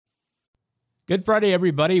Good Friday,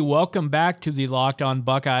 everybody. Welcome back to the Locked On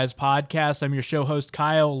Buckeyes podcast. I'm your show host,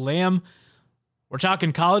 Kyle Lamb. We're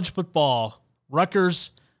talking college football.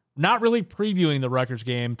 Rutgers, not really previewing the Rutgers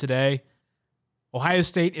game today. Ohio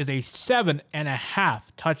State is a 7.5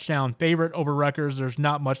 touchdown favorite over Rutgers. There's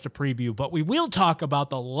not much to preview, but we will talk about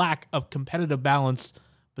the lack of competitive balance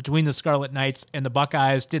between the Scarlet Knights and the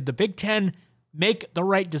Buckeyes. Did the Big Ten make the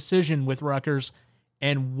right decision with Rutgers,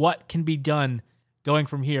 and what can be done going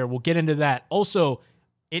from here? We'll get into that. Also,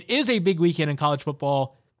 it is a big weekend in college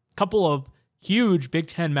football. Couple of huge Big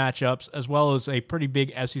Ten matchups, as well as a pretty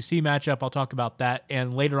big SEC matchup. I'll talk about that.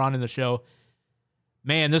 And later on in the show,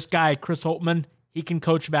 man, this guy, Chris Holtmann, he can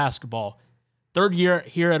coach basketball. Third year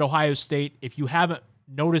here at Ohio State. If you haven't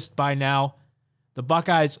noticed by now, the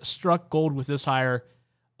Buckeyes struck gold with this hire.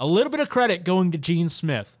 A little bit of credit going to Gene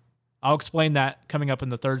Smith. I'll explain that coming up in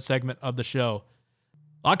the third segment of the show.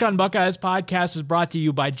 Locked On Buckeyes podcast is brought to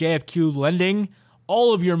you by JFQ Lending.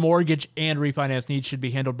 All of your mortgage and refinance needs should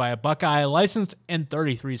be handled by a Buckeye, licensed in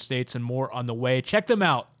 33 states and more on the way. Check them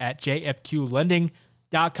out at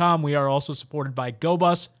jfqlending.com. We are also supported by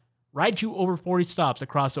GoBus. Ride to over 40 stops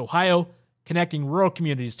across Ohio, connecting rural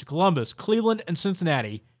communities to Columbus, Cleveland, and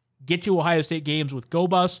Cincinnati. Get to Ohio State games with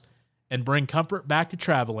GoBus and bring comfort back to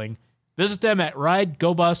traveling. Visit them at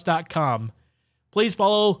ridegobus.com. Please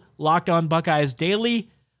follow Locked On Buckeyes Daily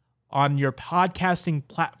on your podcasting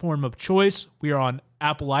platform of choice. We are on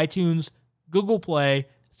Apple iTunes, Google Play,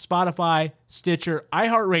 Spotify, Stitcher,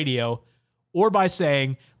 iHeartRadio, or by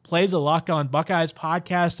saying, play the Locked On Buckeyes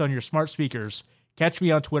podcast on your smart speakers. Catch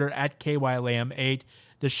me on Twitter at KYLAM8.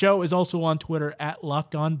 The show is also on Twitter at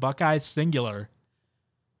Locked On Buckeyes Singular.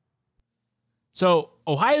 So,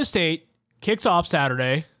 Ohio State kicks off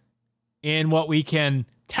Saturday in what we can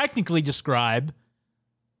technically describe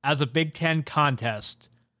as a Big Ten contest.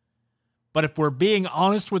 But if we're being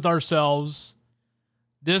honest with ourselves,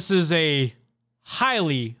 this is a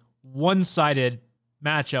highly one-sided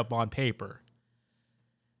matchup on paper.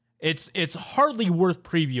 It's hardly worth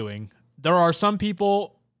previewing. There are some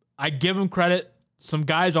people, I give them credit, some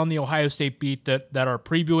guys on the Ohio State beat that are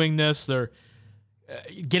previewing this. They're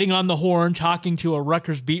getting on the horn, talking to a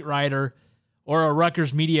Rutgers beat writer or a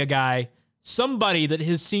Rutgers media guy, somebody that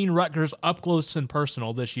has seen Rutgers up close and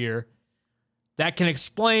personal this year that can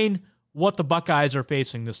explain what the Buckeyes are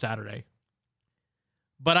facing this Saturday.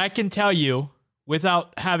 But I can tell you,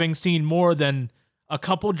 without having seen more than a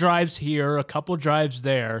couple drives here, a couple drives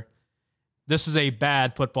there, this is a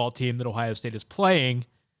bad football team that Ohio State is playing,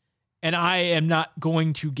 and I am not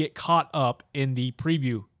going to get caught up in the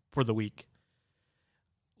preview for the week.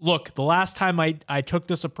 Look, the last time I took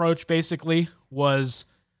this approach basically was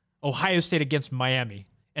Ohio State against Miami.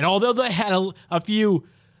 And although they had a few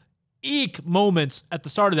moments at the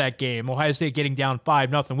start of that game, Ohio State getting down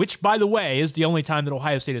 5-0, which, by the way, is the only time that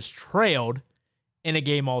Ohio State has trailed in a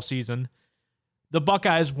game all season, the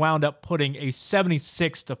Buckeyes wound up putting a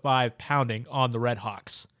 76-5 pounding on the Red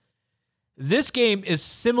Hawks. This game is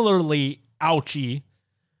similarly ouchy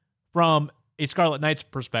from a Scarlet Knights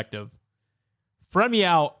perspective.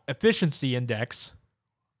 Fremeau Efficiency Index,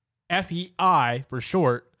 FEI for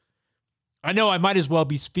short. I know I might as well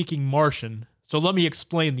be speaking Martian, so let me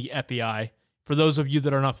explain the FEI for those of you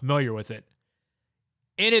that are not familiar with it.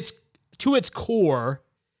 To its core,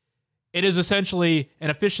 it is essentially an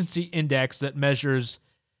efficiency index that measures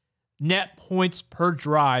net points per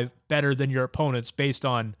drive better than your opponents based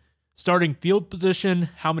on starting field position,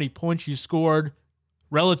 how many points you scored,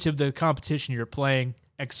 relative to the competition you're playing,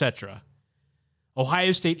 etc.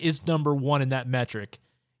 Ohio State is number one in that metric.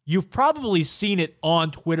 You've probably seen it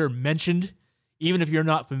on Twitter mentioned, even if you're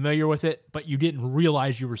not familiar with it, but you didn't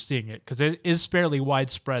realize you were seeing it, because it is fairly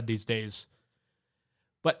widespread these days.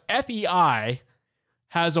 But FEI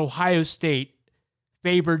has Ohio State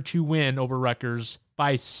favored to win over Rutgers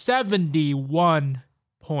by 71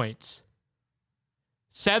 points.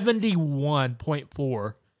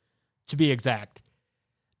 71.4 to be exact.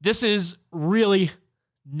 This is really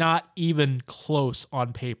not even close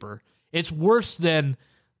on paper. It's worse than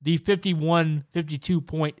the 51, 52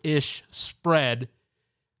 point-ish spread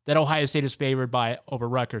that Ohio State is favored by over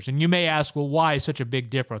Rutgers. And you may ask, well, why such a big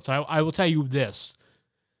difference? I will tell you this.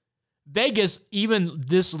 Vegas, even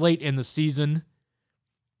this late in the season,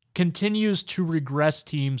 continues to regress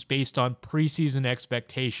teams based on preseason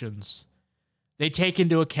expectations. They take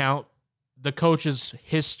into account the coach's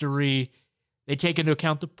history. They take into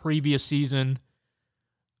account the previous season,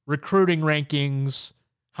 recruiting rankings,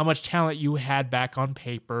 how much talent you had back on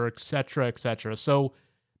paper, etc., etc. So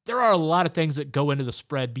there are a lot of things that go into the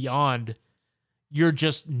spread beyond your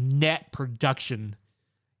just net production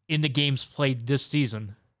in the games played this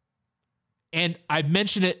season. And I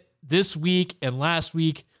mentioned it this week and last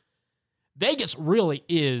week. Vegas really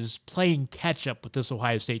is playing catch up with this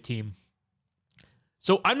Ohio State team.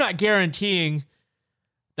 So I'm not guaranteeing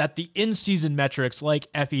that the in-season metrics like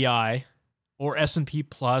FEI or S&P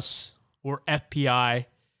Plus or FPI,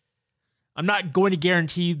 I'm not going to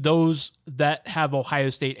guarantee those that have Ohio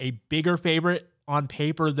State a bigger favorite on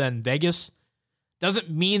paper than Vegas. Doesn't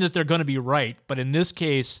mean that they're going to be right, but in this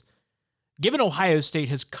case, given Ohio State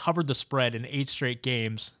has covered the spread in 8 straight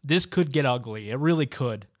games, this could get ugly. It really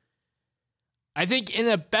could. I think in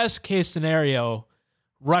a best case scenario,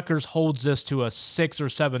 Rutgers holds this to a 6 or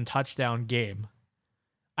 7 touchdown game.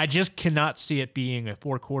 I just cannot see it being a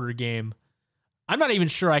 4-quarter game. I'm not even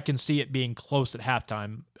sure I can see it being close at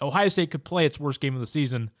halftime. Ohio State could play its worst game of the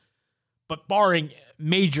season, but barring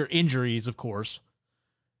major injuries, of course,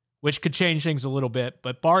 which could change things a little bit,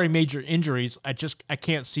 but barring major injuries, I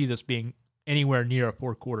can't see this being anywhere near a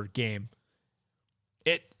 4-quarter game.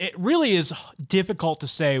 It really is difficult to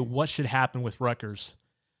say what should happen with Rutgers.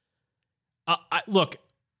 Look,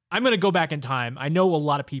 I'm going to go back in time. I know a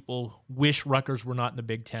lot of people wish Rutgers were not in the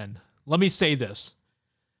Big Ten. Let me say this.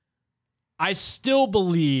 I still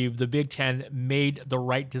believe the Big Ten made the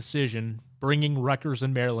right decision bringing Rutgers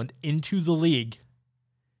and Maryland into the league.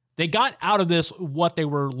 They got out of this what they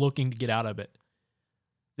were looking to get out of it.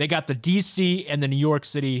 They got the DC and the New York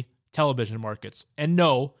City television markets. And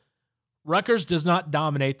no, Rutgers does not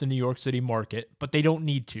dominate the New York City market, but they don't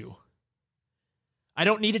need to. I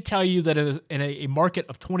don't need to tell you that in a market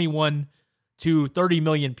of 21 to 30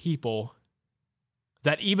 million people,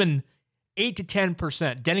 that even 8 to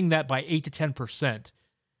 10%, denting that by 8 to 10%,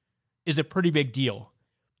 is a pretty big deal.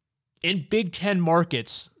 In Big Ten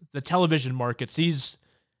markets, the television markets,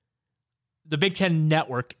 the Big Ten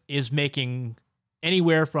network is making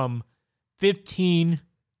anywhere from 15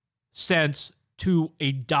 cents to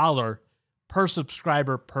 $1 per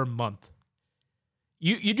subscriber per month.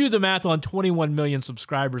 You do the math on 21 million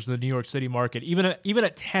subscribers in the New York City market, even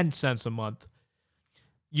at 10 cents a month,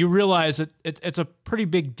 you realize that it's a pretty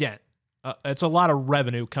big dent. It's a lot of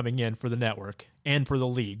revenue coming in for the network and for the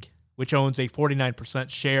league, which owns a 49%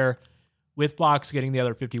 share, with Fox getting the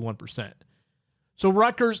other 51%. So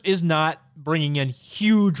Rutgers is not bringing in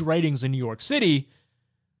huge ratings in New York City,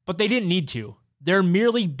 but they didn't need to. They're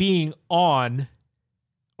merely being on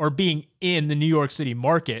or being in the New York City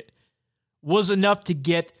market was enough to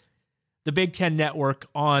get the Big Ten network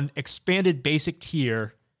on expanded basic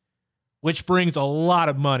tier, which brings a lot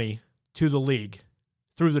of money to the league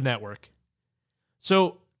through the network.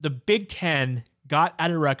 So the Big Ten got out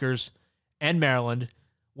of Rutgers and Maryland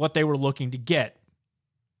what they were looking to get.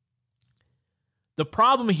 The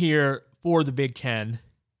problem here for the Big Ten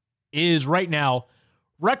is right now,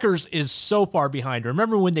 Rutgers is so far behind.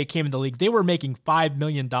 Remember when they came into the league, they were making $5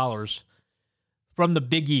 million from the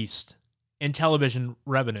Big East in television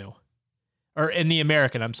revenue. Or in the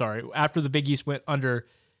American, I'm sorry. After the Big East went under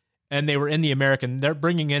and they were in the American, they're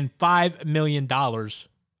bringing in $5 million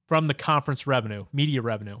from the conference revenue, media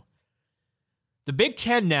revenue. The Big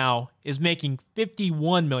Ten now is making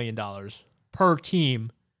 $51 million per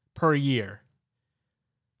team per year.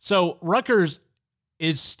 So Rutgers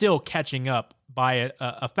is still catching up by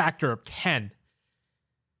a factor of 10.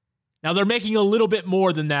 Now they're making a little bit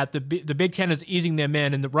more than that. The Big Ten is easing them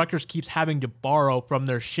in, and the Rutgers keeps having to borrow from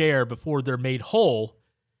their share before they're made whole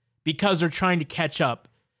because they're trying to catch up.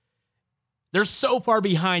 They're so far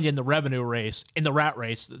behind in the revenue race, in the rat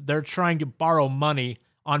race, they're trying to borrow money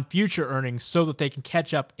on future earnings so that they can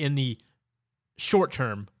catch up in the short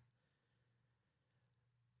term.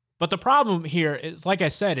 But the problem here is, like I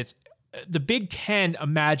said, it's the Big Ten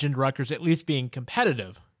imagined Rutgers at least being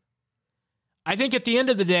competitive. I think at the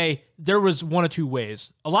end of the day, there was one of two ways.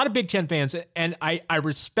 A lot of Big Ten fans, and I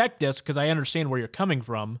respect this because I understand where you're coming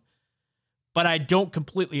from, but I don't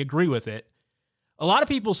completely agree with it. A lot of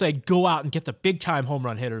people say go out and get the big-time home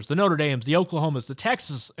run hitters, the Notre Dames, the Oklahomas, the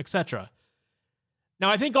Texas, etc.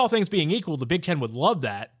 Now, I think all things being equal, the Big Ten would love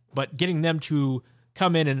that, but getting them to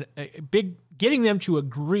come in and getting them to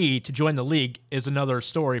agree to join the league is another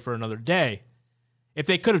story for another day. If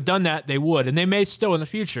they could have done that, they would, and they may still in the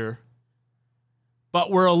future,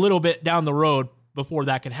 but we're a little bit down the road before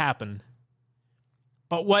that could happen.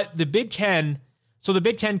 But what the Big Ten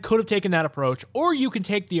could have taken that approach, or you can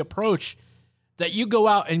take the approach that you go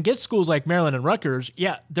out and get schools like Maryland and Rutgers.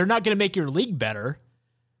 Yeah, they're not going to make your league better,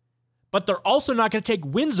 but they're also not going to take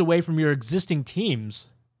wins away from your existing teams.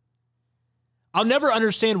 I'll never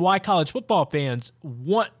understand why college football fans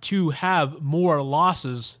want to have more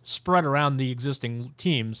losses spread around the existing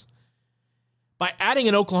teams. By adding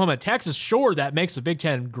an Oklahoma and Texas, sure, that makes the Big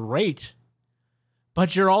Ten great.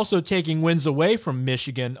 but you're also taking wins away from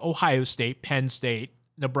Michigan, Ohio State, Penn State,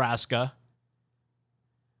 Nebraska.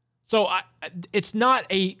 So it's not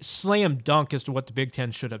a slam dunk as to what the Big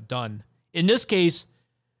Ten should have done. In this case,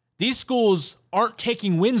 these schools aren't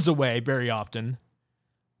taking wins away very often,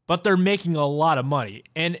 but they're making a lot of money.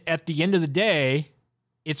 And at the end of the day,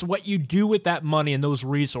 it's what you do with that money and those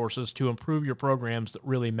resources to improve your programs that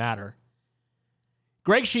really matter.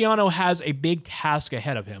 Greg Schiano has a big task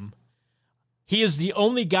ahead of him. He is the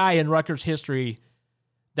only guy in Rutgers history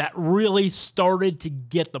that really started to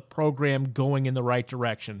get the program going in the right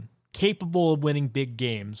direction, capable of winning big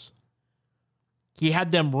games. He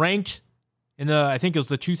had them ranked in I think it was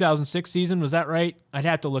the 2006 season, was that right? I'd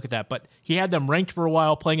have to look at that, but he had them ranked for a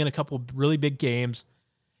while, playing in a couple of really big games.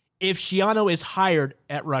 If Schiano is hired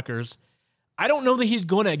at Rutgers, I don't know that he's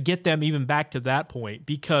going to get them even back to that point,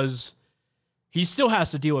 because he still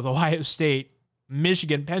has to deal with Ohio State,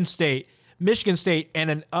 Michigan, Penn State, Michigan State,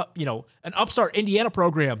 and an upstart Indiana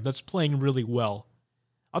program that's playing really well.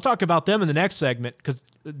 I'll talk about them in the next segment, because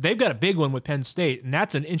they've got a big one with Penn State, and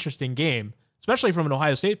that's an interesting game, especially from an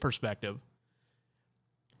Ohio State perspective.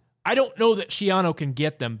 I don't know that Schiano can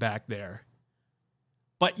get them back there.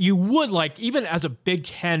 But you would like, even as a Big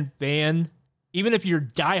Ten fan, even if you're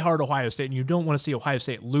diehard Ohio State and you don't want to see Ohio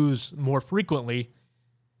State lose more frequently,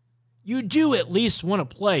 you do at least want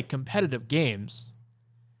to play competitive games.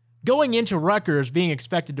 Going into Rutgers being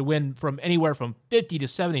expected to win from anywhere from 50 to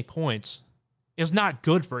 70 points is not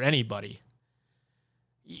good for anybody.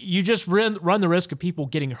 You just run the risk of people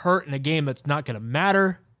getting hurt in a game that's not going to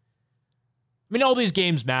matter. I mean, all these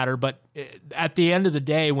games matter, but at the end of the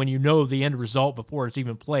day, when you know the end result before it's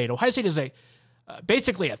even played, Ohio State is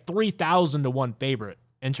basically a 3,000 to 1 favorite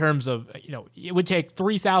in terms of, it would take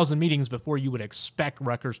 3,000 meetings before you would expect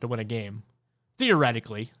Rutgers to win a game,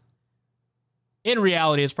 theoretically. In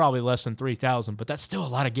reality, it's probably less than 3,000, but that's still a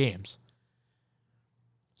lot of games.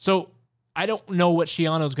 So I don't know what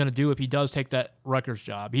Schiano's going to do if he does take that Rutgers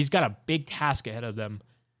job. He's got a big task ahead of them.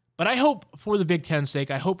 But I hope for the Big Ten's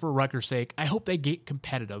sake, I hope for Rutgers' sake, I hope they get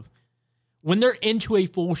competitive. When they're into a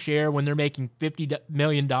full share, when they're making $50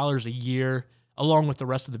 million a year, along with the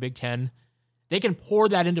rest of the Big Ten, they can pour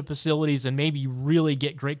that into facilities and maybe really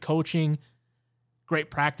get great coaching,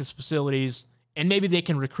 great practice facilities, and maybe they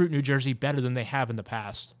can recruit New Jersey better than they have in the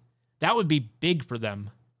past. That would be big for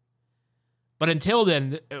them. But until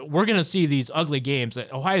then, we're going to see these ugly games.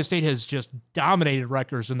 Ohio State has just dominated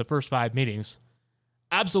Rutgers in the first 5 meetings.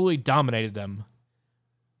 Absolutely dominated them,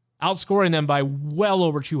 outscoring them by well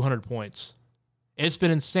over 200 points. It's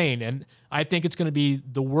been insane, and I think it's going to be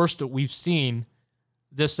the worst that we've seen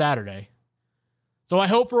this Saturday. So I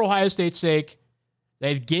hope for Ohio State's sake,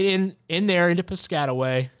 they get in there into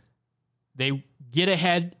Piscataway. They get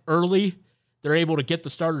ahead early. They're able to get the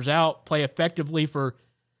starters out, play effectively for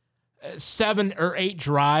 7 or 8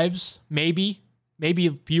 drives, maybe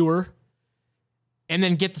fewer, and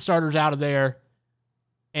then get the starters out of there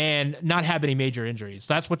and not have any major injuries.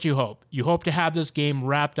 That's what you hope. You hope to have this game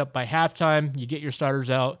wrapped up by halftime, you get your starters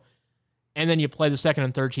out, and then you play the second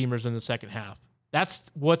and third teamers in the second half. That's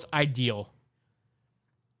what's ideal.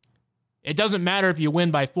 It doesn't matter if you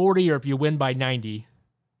win by 40 or if you win by 90.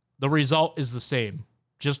 The result is the same.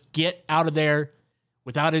 Just get out of there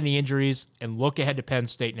without any injuries and look ahead to Penn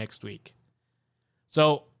State next week.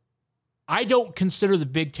 So I don't consider the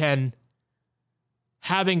Big Ten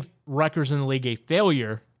having Rutgers in the league a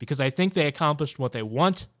failure, because I think they accomplished what they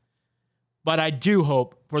want. But I do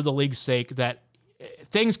hope, for the league's sake, that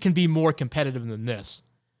things can be more competitive than this.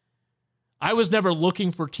 I was never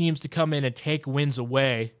looking for teams to come in and take wins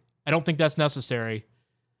away. I don't think that's necessary.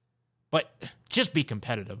 But just be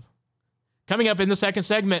competitive. Coming up in the second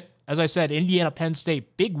segment, as I said, Indiana, Penn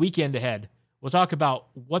State, big weekend ahead. We'll talk about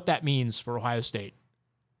what that means for Ohio State.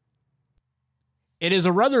 It is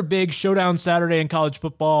a rather big showdown Saturday in college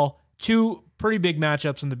football. 2 pretty big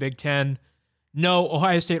matchups in the Big Ten. No,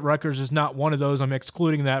 Ohio State Rutgers is not one of those. I'm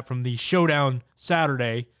excluding that from the showdown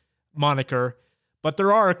Saturday moniker. But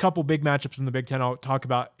there are a couple big matchups in the Big Ten I'll talk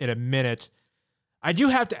about in a minute. I do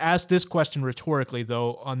have to ask this question rhetorically,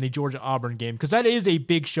 though, on the Georgia-Auburn game, because that is a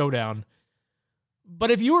big showdown.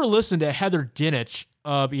 But if you were listening to Heather Dinich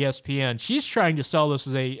of ESPN, she's trying to sell this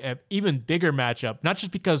as a even bigger matchup, not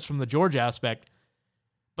just because from the Georgia aspect,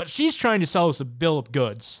 but she's trying to sell us a bill of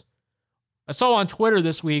goods. I saw on Twitter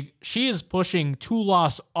this week, she is pushing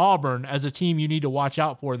 2-loss Auburn as a team you need to watch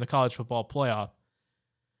out for in the college football playoff.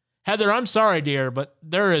 Heather, I'm sorry, dear, but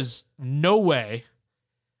there is no way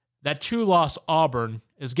that 2-loss Auburn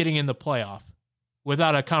is getting in the playoff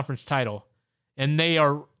without a conference title. And they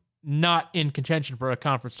are not in contention for a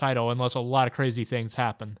conference title unless a lot of crazy things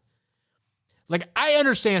happen. Like, I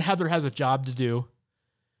understand Heather has a job to do.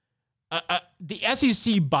 The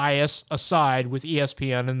SEC bias aside with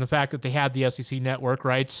ESPN and the fact that they have the SEC network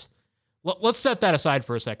rights, let's set that aside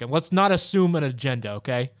for a second. Let's not assume an agenda,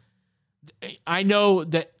 okay? I know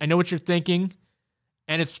what you're thinking,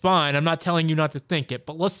 and it's fine. I'm not telling you not to think it,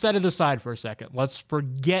 but let's set it aside for a second. Let's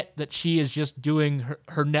forget that she is just doing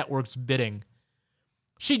her network's bidding.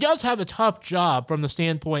 She does have a tough job from the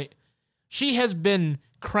standpoint she has been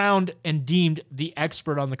crowned and deemed the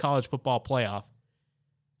expert on the college football playoff.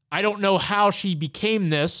 I don't know how she became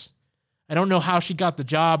this. I don't know how she got the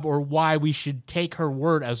job or why we should take her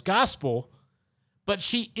word as gospel, but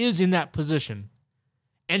she is in that position.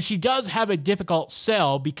 And she does have a difficult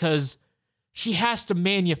sell because she has to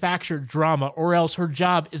manufacture drama or else her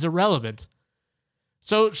job is irrelevant.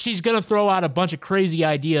 So she's going to throw out a bunch of crazy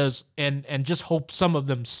ideas and just hope some of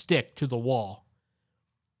them stick to the wall.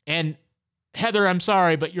 And Heather, I'm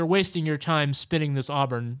sorry, but you're wasting your time spinning this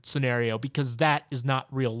Auburn scenario because that is not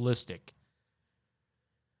realistic.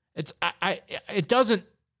 It doesn't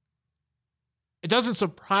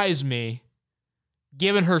surprise me,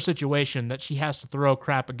 given her situation, that she has to throw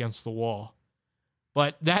crap against the wall.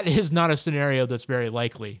 But that is not a scenario that's very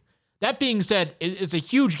likely. That being said, it's a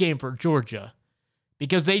huge game for Georgia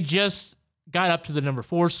because they just got up to the number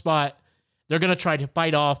 4 spot. They're going to try to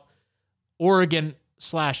fight off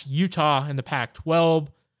Oregon/Utah in the Pac-12.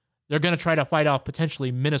 They're going to try to fight off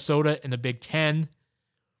potentially Minnesota in the Big Ten.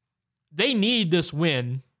 They need this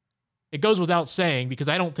win. It goes without saying because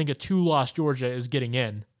I don't think a 2-loss Georgia is getting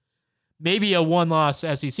in. Maybe a 1-loss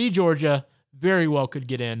SEC Georgia very well could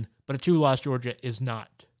get in, but a 2-loss Georgia is not.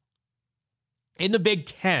 In the Big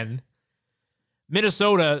Ten,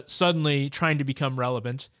 Minnesota suddenly trying to become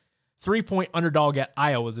relevant. 3-point underdog at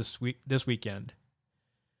Iowa this weekend.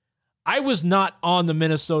 I was not on the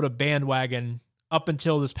Minnesota bandwagon up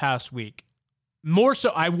until this past week.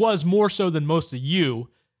 I was more so than most of you.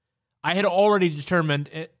 I had already determined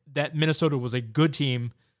that Minnesota was a good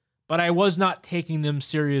team, but I was not taking them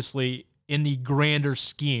seriously in the grander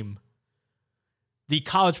scheme. The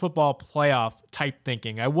college football playoff type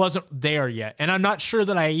thinking. I wasn't there yet, and I'm not sure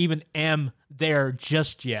that I even am there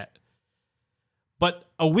just yet. But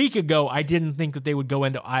a week ago, I didn't think that they would go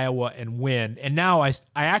into Iowa and win, and now I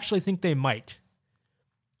actually think they might.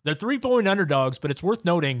 They're 3-point underdogs, but it's worth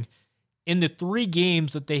noting, in the 3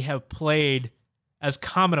 games that they have played as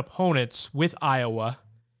common opponents with Iowa,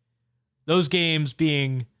 those games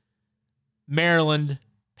being Maryland,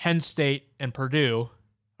 Penn State, and Purdue,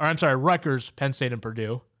 Rutgers, Penn State, and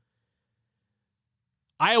Purdue,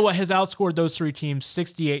 Iowa has outscored those 3 teams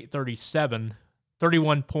 68-37,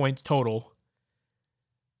 31 points total.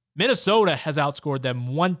 Minnesota has outscored them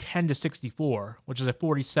 110-64, which is a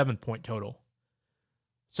 47-point total.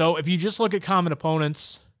 So if you just look at common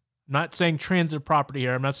opponents, I'm not saying transitive property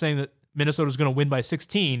here. I'm not saying that Minnesota is going to win by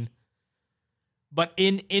 16. But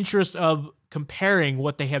in interest of comparing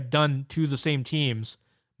what they have done to the same teams,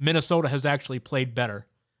 Minnesota has actually played better.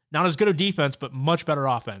 Not as good a defense, but much better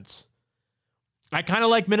offense. I kind of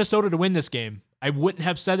like Minnesota to win this game. I wouldn't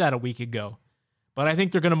have said that a week ago. But I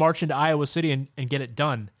think they're going to march into Iowa City and get it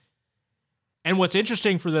done. And what's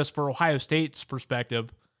interesting for this, for Ohio State's perspective,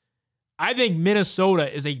 I think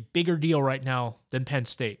Minnesota is a bigger deal right now than Penn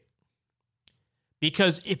State.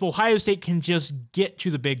 Because if Ohio State can just get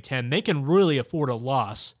to the Big Ten, they can really afford a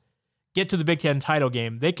loss. Get to the Big Ten title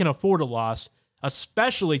game, they can afford a loss,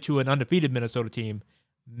 especially to an undefeated Minnesota team,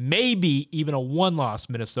 maybe even a 1-loss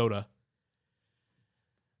Minnesota.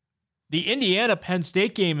 The Indiana-Penn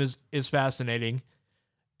State game is fascinating,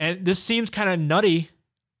 and this seems kind of nutty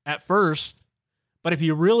at first, but if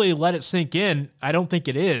you really let it sink in, I don't think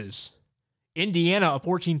it is. Indiana, a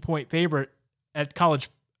 14-point favorite at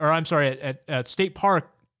State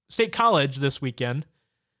College this weekend.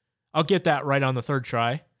 I'll get that right on the third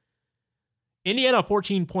try. Indiana, a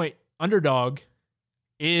 14-point underdog,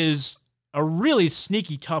 is a really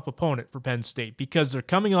sneaky tough opponent for Penn State because they're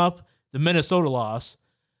coming off the Minnesota loss.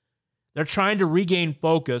 They're trying to regain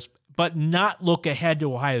focus, but not look ahead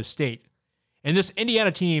to Ohio State. And this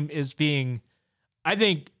Indiana team is being, I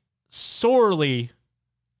think, sorely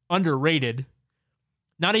underrated.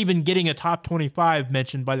 Not even getting a top 25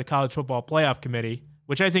 mentioned by the College Football Playoff Committee,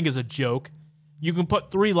 which I think is a joke. You can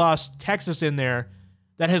put 3-loss Texas in there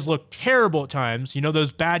that has looked terrible at times. You know,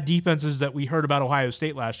 those bad defenses that we heard about Ohio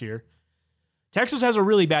State last year. Texas has a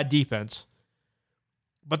really bad defense,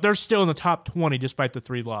 but they're still in the top 20 despite the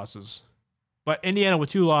 3 losses. But Indiana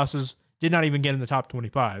with 2 losses did not even get in the top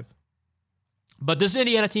 25. But this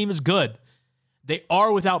Indiana team is good. They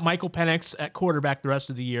are without Michael Penix at quarterback the rest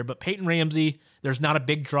of the year, but Peyton Ramsey, there's not a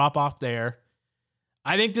big drop-off there.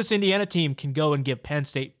 I think this Indiana team can go and give Penn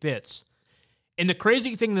State fits. And the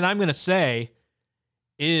crazy thing that I'm going to say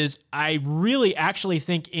is I really actually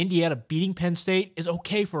think Indiana beating Penn State is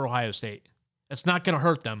okay for Ohio State. It's not going to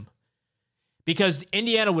hurt them because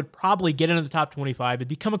Indiana would probably get into the top 25. It'd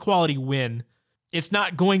become a quality win. It's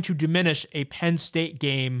not going to diminish a Penn State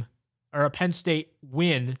game or a Penn State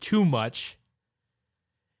win too much.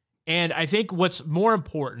 And I think what's more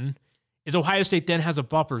important is Ohio State then has a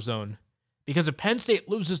buffer zone. Because if Penn State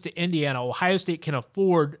loses to Indiana, Ohio State can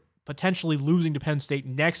afford potentially losing to Penn State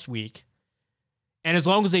next week. And as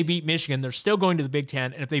long as they beat Michigan, they're still going to the Big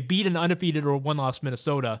Ten. And if they beat an undefeated or one-loss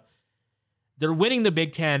Minnesota, they're winning the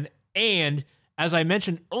Big Ten. And as I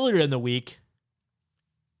mentioned earlier in the week,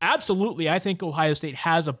 absolutely, I think Ohio State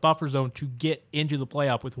has a buffer zone to get into the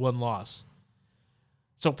playoff with one loss.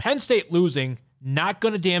 So Penn State losing, not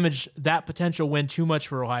going to damage that potential win too much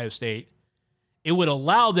for Ohio State. It would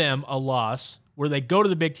allow them a loss where they go to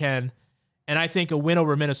the Big Ten, and I think a win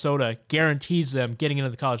over Minnesota guarantees them getting into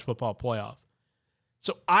the college football playoff.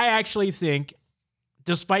 So I actually think,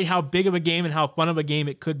 despite how big of a game and how fun of a game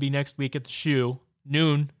it could be next week at the Shoe,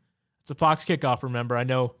 noon, it's a Fox kickoff, remember. I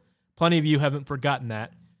know plenty of you haven't forgotten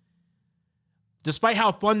that. Despite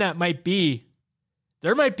how fun that might be,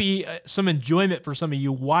 there might be some enjoyment for some of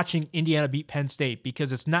you watching Indiana beat Penn State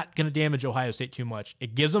because it's not going to damage Ohio State too much.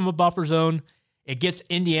 It gives them a buffer zone. It gets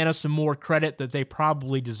Indiana some more credit that they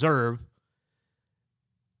probably deserve.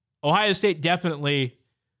 Ohio State definitely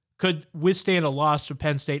could withstand a loss to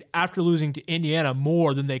Penn State after losing to Indiana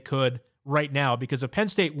more than they could right now, because if Penn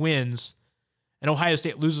State wins and Ohio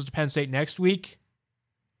State loses to Penn State next week,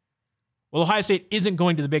 well, Ohio State isn't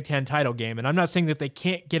going to the Big Ten title game, and I'm not saying that they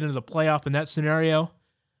can't get into the playoff in that scenario,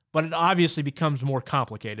 but it obviously becomes more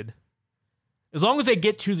complicated. As long as they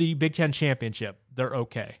get to the Big Ten championship, they're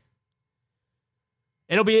okay.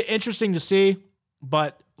 It'll be interesting to see,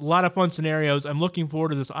 but a lot of fun scenarios. I'm looking forward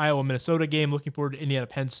to this Iowa-Minnesota game, looking forward to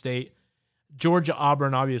Indiana-Penn State.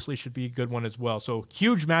 Georgia-Auburn obviously should be a good one as well. So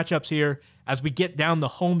huge matchups here as we get down the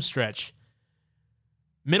home stretch.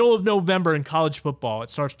 Middle of November in college football, it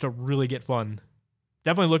starts to really get fun.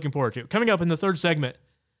 Definitely looking forward to it. Coming up in the third segment,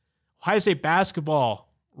 Ohio State basketball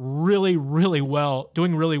doing really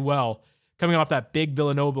well, coming off that big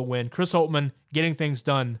Villanova win. Chris Holtmann getting things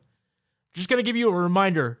done. Just going to give you a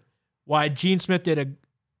reminder why Gene Smith did a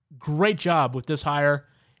great job with this hire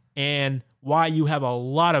and why you have a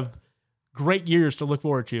lot of great years to look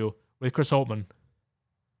forward to with Chris Holtmann.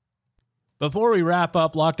 Before we wrap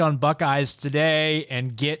up Locked On Buckeyes today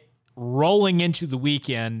and get rolling into the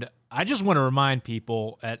weekend, I just want to remind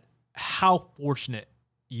people at how fortunate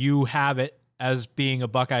you have it as being a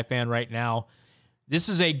Buckeye fan right now. This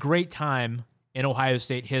is a great time in Ohio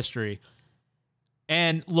State history.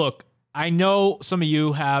 And look, I know some of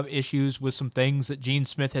you have issues with some things that Gene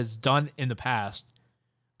Smith has done in the past,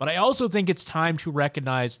 but I also think it's time to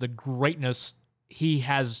recognize the greatness he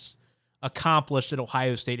has accomplished at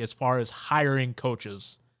Ohio State as far as hiring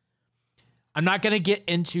coaches. I'm not going to get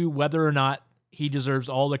into whether or not he deserves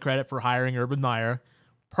all the credit for hiring Urban Meyer.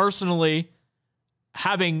 Personally,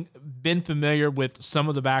 having been familiar with some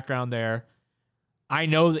of the background there, I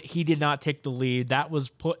know that he did not take the lead. That was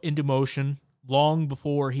put into motion long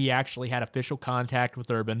before he actually had official contact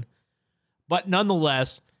with Urban. But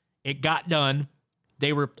nonetheless, it got done.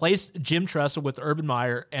 They replaced Jim Tressel with Urban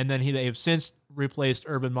Meyer, and then they have since replaced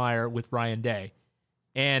Urban Meyer with Ryan Day.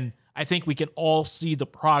 And I think we can all see the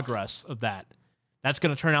progress of that. That's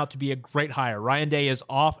going to turn out to be a great hire. Ryan Day is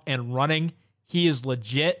off and running. He is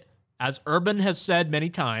legit. As Urban has said many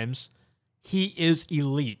times, he is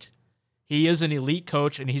elite. He is an elite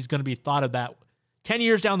coach, and he's going to be thought of that 10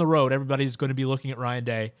 years down the road. Everybody's going to be looking at Ryan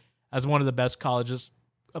Day as one of the best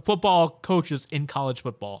football coaches in college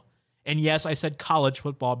football. And yes, I said college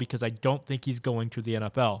football because I don't think he's going to the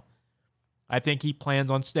NFL. I think he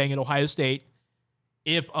plans on staying at Ohio State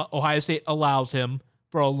if Ohio State allows him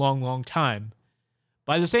for a long, long time.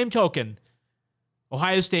 By the same token,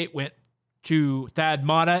 Ohio State went to Thad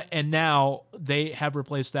Matta, and now they have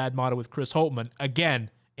replaced Thad Matta with Chris Holtmann. Again,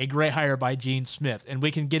 a great hire by Gene Smith. And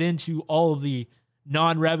we can get into all of the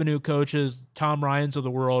non-revenue coaches, Tom Ryans of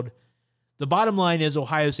the world. The bottom line is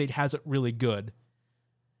Ohio State has it really good.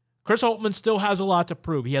 Chris Holtmann still has a lot to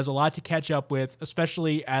prove. He has a lot to catch up with,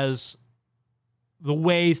 especially as the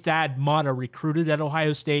way Thad Matta recruited at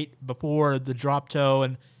Ohio State before the drop toe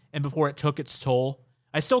and before it took its toll.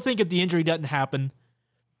 I still think if the injury doesn't happen,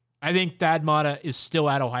 I think Thad Matta is still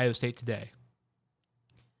at Ohio State today.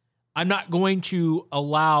 I'm not going to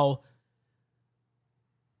allow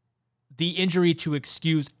the injury to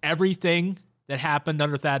excuse everything that happened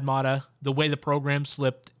under Thad Matta, the way the program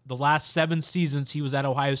slipped. The last 7 seasons he was at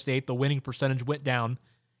Ohio State, the winning percentage went down.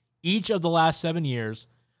 Each of the last 7 years,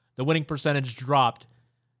 the winning percentage dropped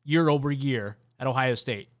year over year at Ohio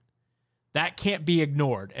State. That can't be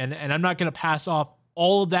ignored. And I'm not going to pass off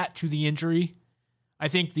all of that to the injury. I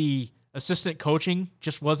think the assistant coaching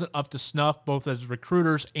just wasn't up to snuff, both as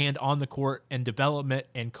recruiters and on the court and development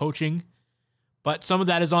and coaching. But some of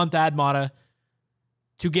that is on Thad Matta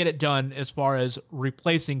to get it done as far as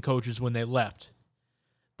replacing coaches when they left.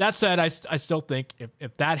 That said, I still think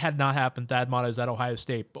if that had not happened, Thad Matta is at Ohio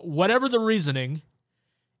State. But whatever the reasoning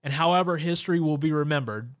and however history will be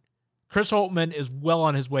remembered, Chris Holtmann is well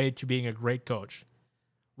on his way to being a great coach.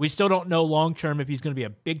 We still don't know long-term if he's going to be a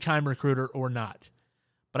big-time recruiter or not.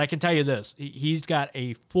 But I can tell you this, he's got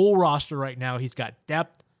a full roster right now. He's got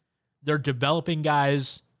depth. They're developing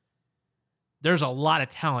guys. There's a lot of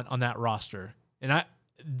talent on that roster. And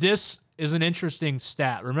this is an interesting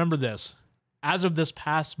stat. Remember this. As of this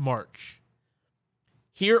past March,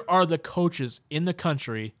 here are the coaches in the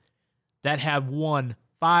country that have won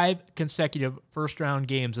 5 consecutive first-round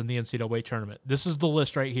games in the NCAA tournament. This is the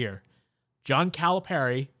list right here. John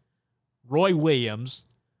Calipari, Roy Williams,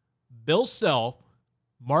 Bill Self,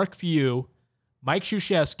 Mark Few, Mike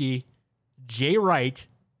Krzyzewski, Jay Wright,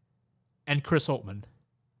 and Chris Holtmann.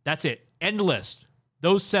 That's it. End list.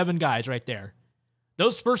 Those 7 guys right there.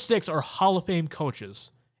 Those first 6 are Hall of Fame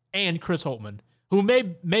coaches. And Chris Holtmann, who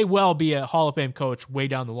may well be a Hall of Fame coach way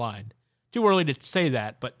down the line. Too early to say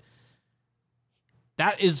that, but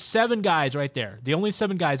that is 7 guys right there. The only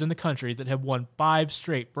 7 guys in the country that have won 5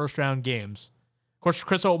 straight first-round games. Of course,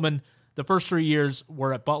 Chris Holtmann, the first 3 years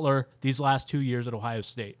were at Butler, these last 2 years at Ohio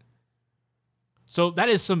State. So that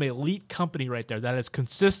is some elite company right there. That is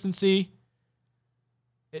consistency.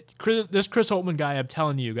 This Chris Holtmann guy, I'm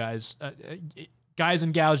telling you guys, guys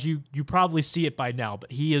and gals, you probably see it by now,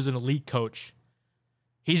 but he is an elite coach.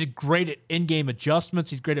 He's great at in-game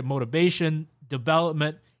adjustments. He's great at motivation,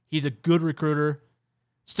 development. He's a good recruiter.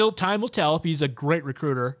 Still, time will tell if he's a great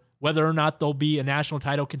recruiter, whether or not they'll be a national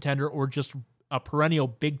title contender or just a perennial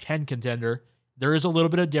Big Ten contender. There is a little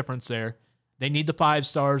bit of difference there. They need the 5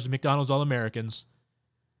 stars, the McDonald's All-Americans.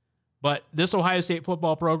 But this Ohio State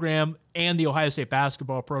football program and the Ohio State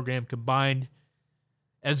basketball program combined,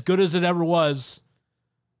 as good as it ever was,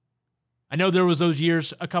 I know there was those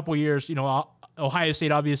years, a couple years, Ohio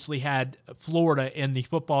State obviously had Florida in the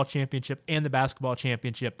football championship and the basketball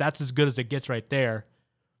championship. That's as good as it gets right there.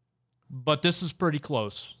 But this is pretty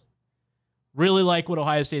close. Really like what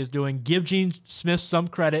Ohio State is doing. Give Gene Smith some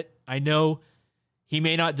credit. I know he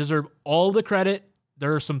may not deserve all the credit.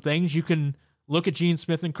 There are some things you can look at Gene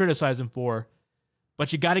Smith and criticize him for,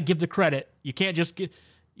 but you got to give the credit. You can't just get,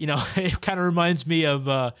 it kind of reminds me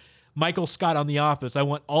of Michael Scott on The Office. I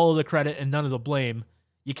want all of the credit and none of the blame.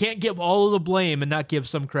 You can't give all of the blame and not give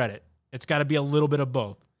some credit. It's got to be a little bit of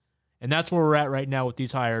both. And that's where we're at right now with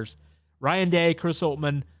these hires. Ryan Day, Chris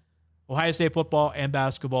Holtmann, Ohio State football and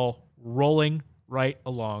basketball rolling right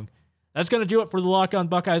along. That's going to do it for the Locked On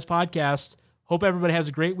Buckeyes podcast. Hope everybody has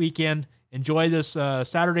a great weekend. Enjoy this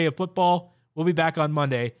Saturday of football. We'll be back on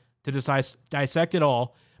Monday to dissect it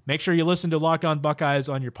all. Make sure you listen to Locked On Buckeyes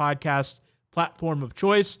on your podcast platform of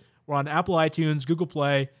choice. We're on Apple iTunes, Google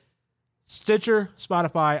Play, Stitcher,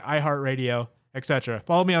 Spotify, iHeartRadio, etc.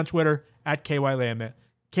 Follow me on Twitter at KYLam8.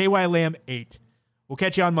 We'll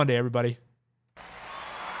catch you on Monday, everybody.